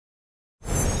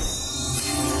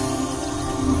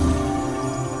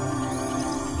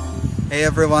Hey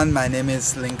everyone, my name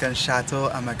is Lincoln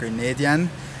Chasteau. I'm a Grenadian.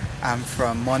 I'm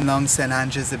from Monlong, St.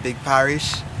 Andrews, the big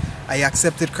parish. I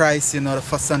accepted Christ, the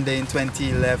first Sunday in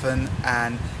 2011,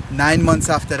 and 9 months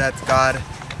after that, God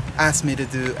asked me to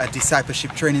do a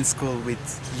discipleship training school with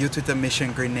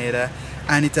YWAM Grenada,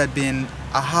 and it had been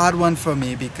a hard one for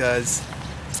me because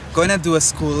going to do a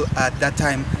school at that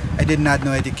time, I didn't have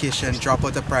no education, drop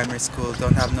out of primary school,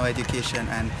 don't have no education,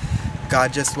 and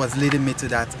God just was leading me to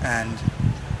that, and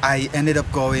I ended up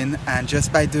going, and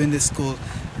just by doing this school,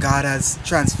 God has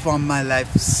transformed my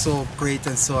life so great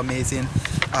and so amazing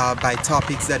by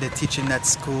topics that they teach in that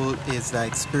school is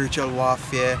like spiritual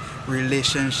warfare,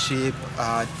 relationship,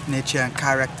 nature and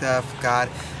character of God,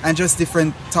 and just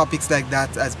different topics like that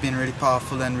has been really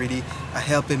powerful and really a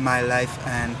help in my life.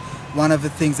 And one of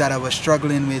the things that I was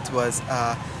struggling with was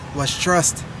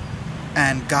trust,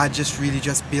 and God just really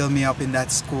just built me up in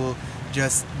that school.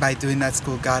 Just by doing that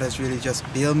school, God has really just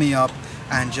built me up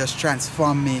and just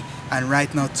transformed me. And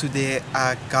right now today,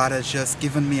 God has just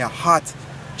given me a heart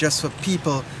just for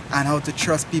people and how to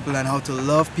trust people and how to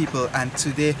love people. And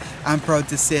today I'm proud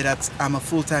to say that I'm a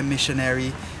full-time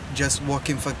missionary just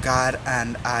working for God,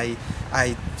 and I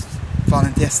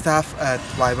volunteer staff at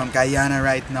YWAM Guyana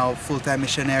right now, full-time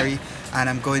missionary, and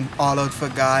I'm going all out for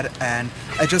God. And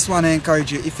I just want to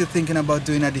encourage you, if you're thinking about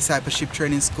doing a discipleship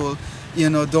training school,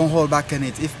 don't hold back on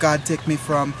it. If God take me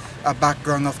from a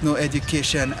background of no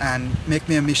education and make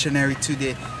me a missionary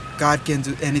today, God can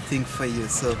do anything for you.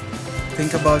 So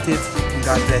think about it, and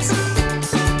God bless you.